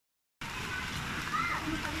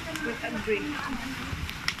Fruit and drink.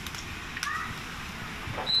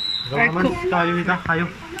 Gawa naman, kayo ita, kayo.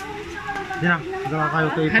 Yan, gawa kayo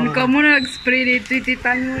kayo. Han ka mo na nag-spray dito,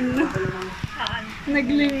 ititan mo no.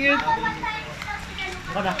 Naglingit.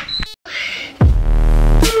 Kada.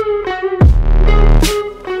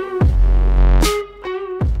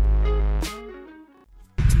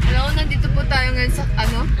 Hello, nandito po tayo ngayon sa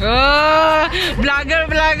ano? Oh, vlogger.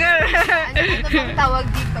 Ano bang tawag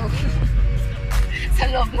dito? Sa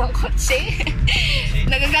loob ng kotse.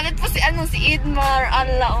 Nagagalit po si Idmar.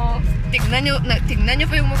 Allah, oh. Tignan nyo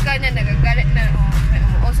po yung mukha niya. Nagagalit na, oh. May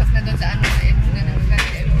umuusok na doon sa sa Idmar na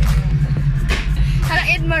nagagalit. Hala,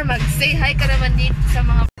 Idmar, mag-say hi ka naman dito sa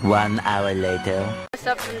mga... 1 hour later. What's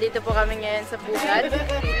up? Nandito po kami ngayon sa Pugad.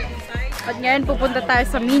 At ngayon pupunta tayo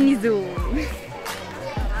sa mini zoo.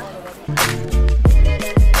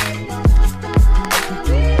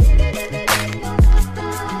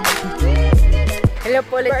 Hello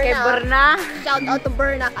po ulit kay Berna. Shout out to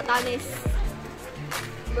Berna Katanis.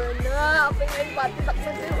 Berna, open yung patak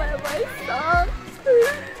na si Bye-Bye Stop.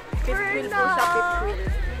 Pitbull po siya, pitbull.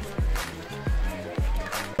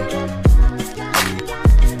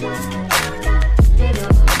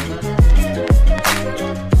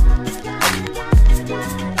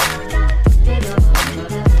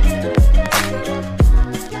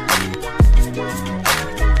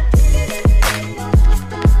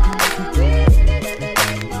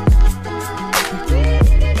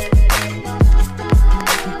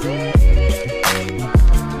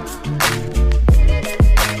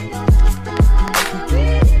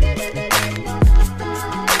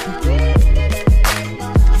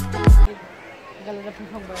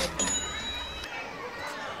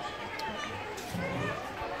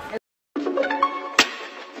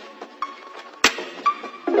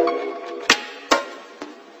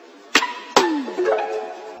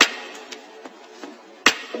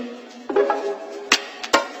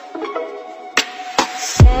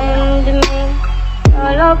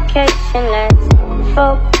 Location, let's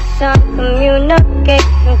focus on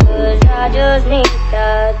communication, cause I just need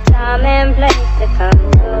the time and place to come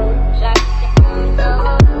close.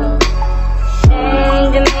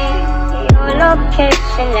 Send me your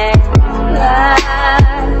location, let's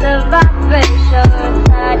ride the vibration.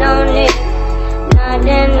 I don't need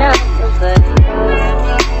nothing else but you.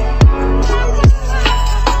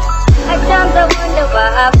 I time to wonder why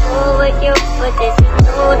I fool with you, but this is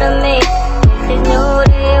new to me. This is new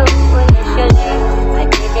to you initially. I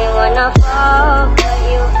didn't wanna fall for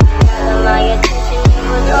you. All of my attention, it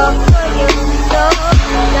was all for you. So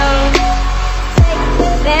don't take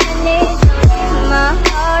advantage of my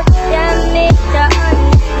heart. Damn it, to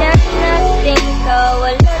understand nothing. Go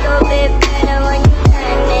a little bit better when you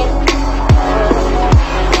turn it.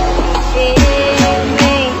 Give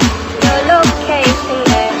me your location,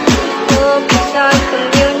 let's focus on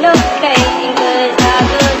communicating, cause I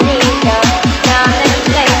just need the time and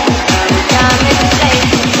place. Time and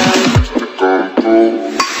place.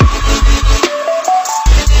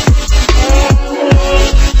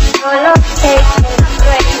 Your location,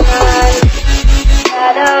 vibration. I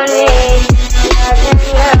don't need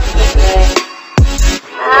nothing else to say.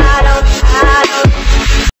 I don't.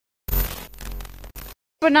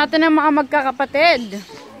 Po natin ang mga magkakapatid.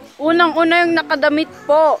 Unang-una yung nakadamit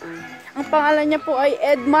po. Ang pangalan niya po ay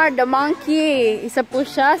Edmar the Monkey. Isa po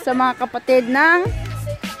siya sa mga kapatid ng...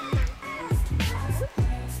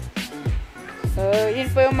 So,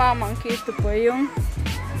 yun po yung mga monkey. Ito po yung...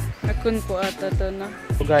 Akun po ata to, no?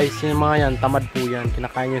 So guys, yung mga yan, tamad po yan.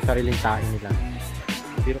 Kinakain yung sariling tae nila.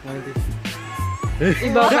 Pero ka nito.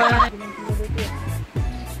 Iba ka.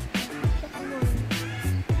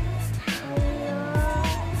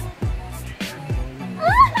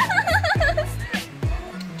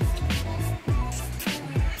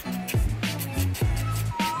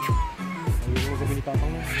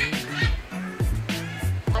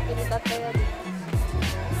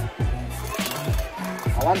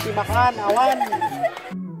 Awan si makan, awan.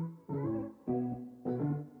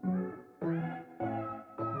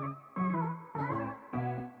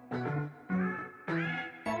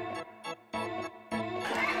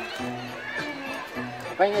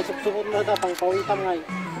 Kaya nga, suksukot mo na pang pawitam nga.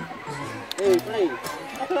 Play.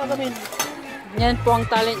 Ako na gamin. Yan po ang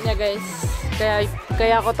talent niya, guys.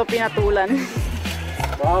 Kaya ko to pinatulan.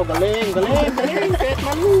 Wow, galing. Kahit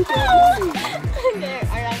mali.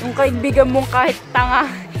 Yung kaibigan mong kahit tanga,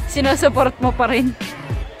 sinusupport mo pa rin.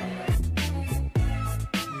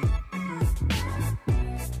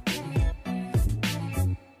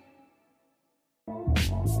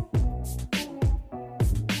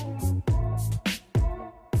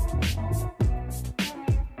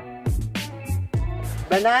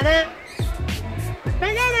 Banana!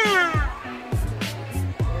 Banana!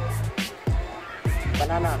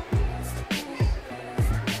 Banana.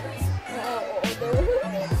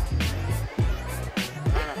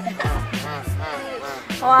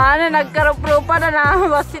 O ano, nagkarup-rupa na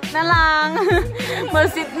lang. Basit na lang.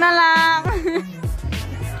 Basit na lang.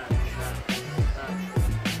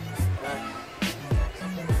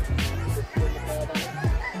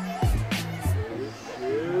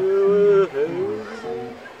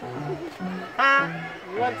 Ha?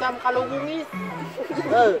 You want some kalugungis?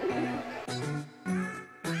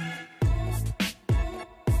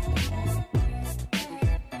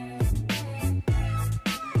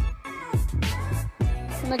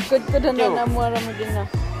 Nagkudkudan na namuara mo din na.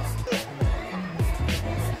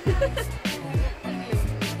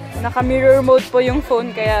 Naka-mirror mode po yung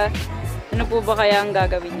phone, kaya ano po ba kaya ang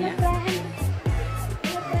gagawin niya?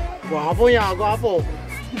 Gwapo niya, gwapo.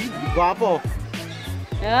 Gwapo.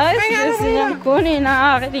 Yes, gusto niyang kunin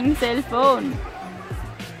ang aking cellphone.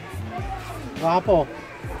 Gwapo.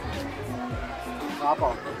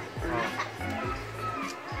 Gwapo.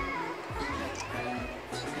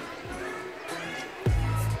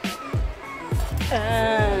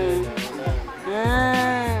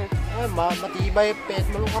 Matibay, pet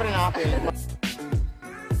mo ka rin ha, pet.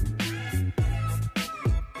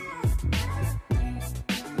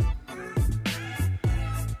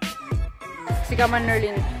 Si Kaman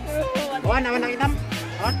Nerlin. Wan, naman ang itam.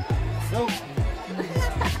 Wan, go.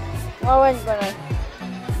 Wawan ko na.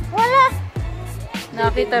 Wala!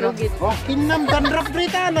 Nakita rugit. Oh, kinam, ganrap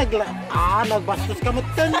brita. Nagbastos ka mo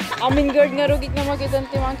tan. Amin guard nga rugit nga makita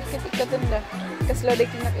timang kikit-ikatan da. Kasla de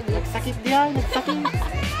kinak idi. Nagsakit diya, nagsakit.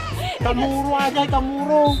 Kamuro aja,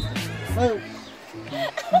 kamuro.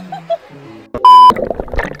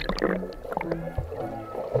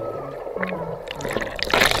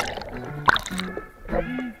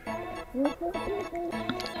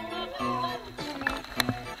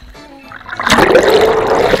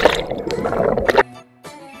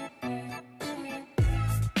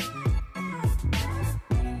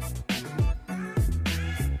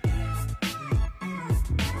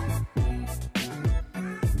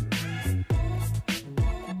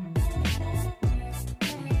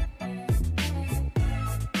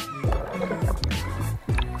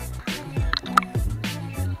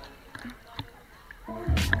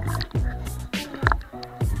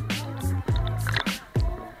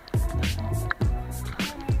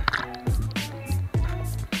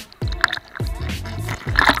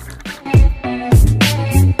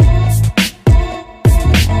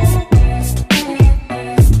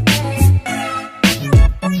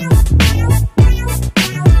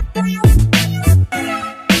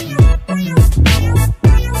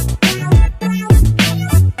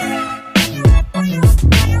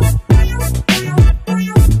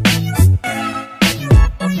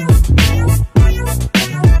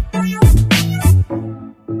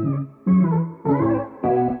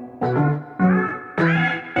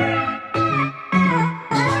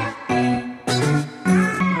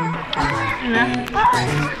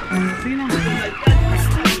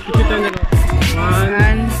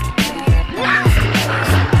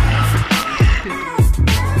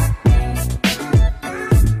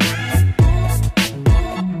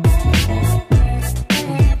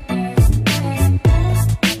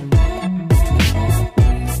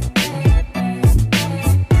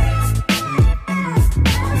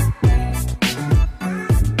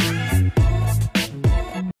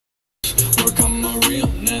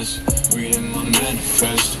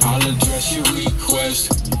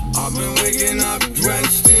 I've been waking up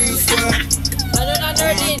drenched in sweat.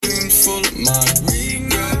 My dreams full of my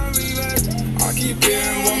regret. I keep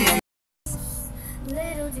hearing what my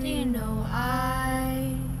Little do you know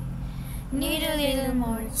I need a little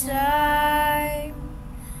more time.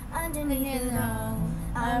 Underneath it all,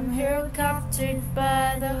 I'm helicoptered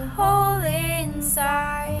by the hole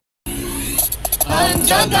inside.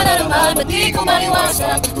 Andiyan ka na naman, ba't di ko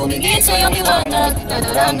maliwasan? Tumingin sa iyong liwanag,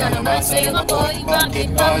 nadarang na naman sa iyong apoy.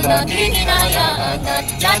 Bakit ba laging hinahayaan?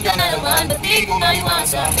 Andiyan ka na naman, ba't di ko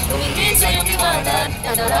maliwasan? Tumingin sa iyong liwanag,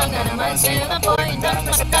 nadarang na naman sa iyong apoy.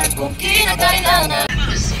 Nasaktan kung kinakailangan.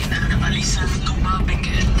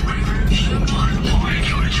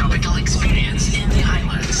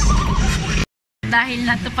 Dahil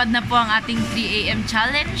natupad na po ang ating 3 AM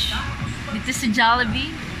challenge dito sa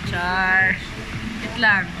Jollibee. Char! Wait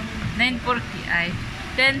lang. 9:40 ay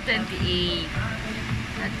 10:28.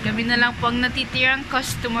 At kami na lang po ang natitirang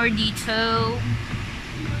customer dito.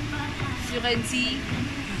 As you can see,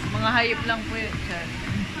 mga hayop lang po yun. Char.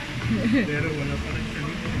 Pero wala pa rin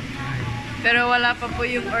kami. Pero wala pa po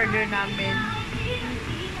yung order namin.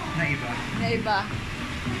 Na iba.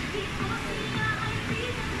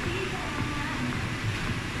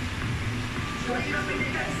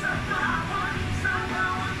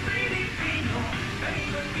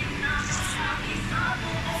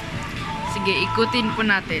 Sige, ikutin po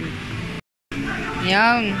natin.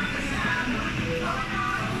 Yang.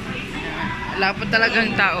 Wala po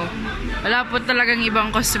talagang tao. Wala po talagang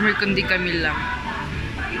ibang customer kundi kami lang.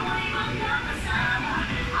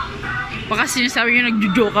 Baka sinasabi nyo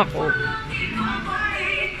nagjo-joke ako.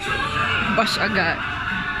 Bash agad.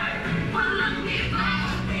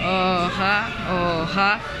 Oh ha? Oh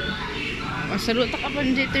ha? Masaluta ka pa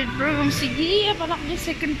dyan third floor. Sige, palak dyan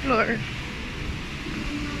second floor.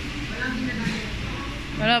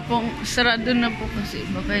 Wala pong, sarado na po kasi.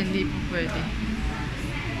 Baka hindi po pwede.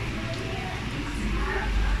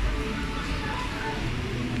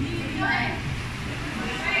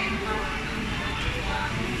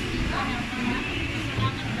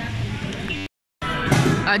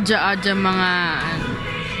 Aja-aja mga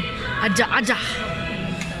aja-aja.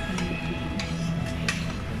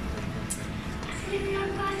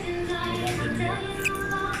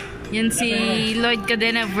 Yan si Lloyd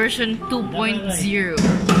Cadena version 2.0.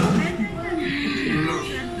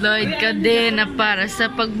 Lloyd Cadena para sa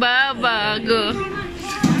pagbabago.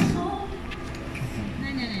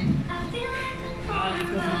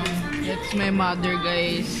 That's my mother,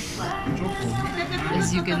 guys.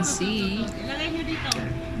 As you can see.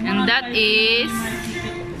 And that is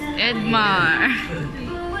Edmar.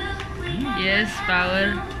 Yes,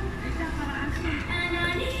 power.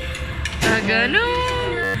 Tagano.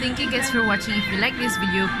 Thank you guys for watching. If you like this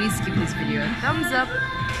video, please give this video a thumbs up.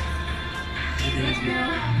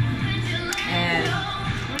 And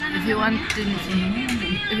if you want to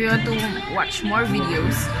watch more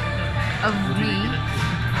videos of me,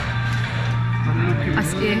 as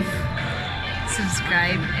if,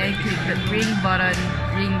 subscribe and click the ring button,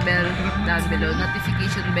 ring bell down below,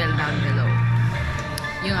 notification bell down below.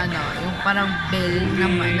 Yung ano, yung parang bell na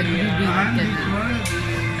nag-ring ka na.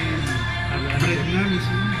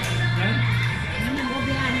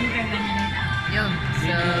 Yun,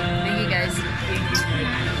 so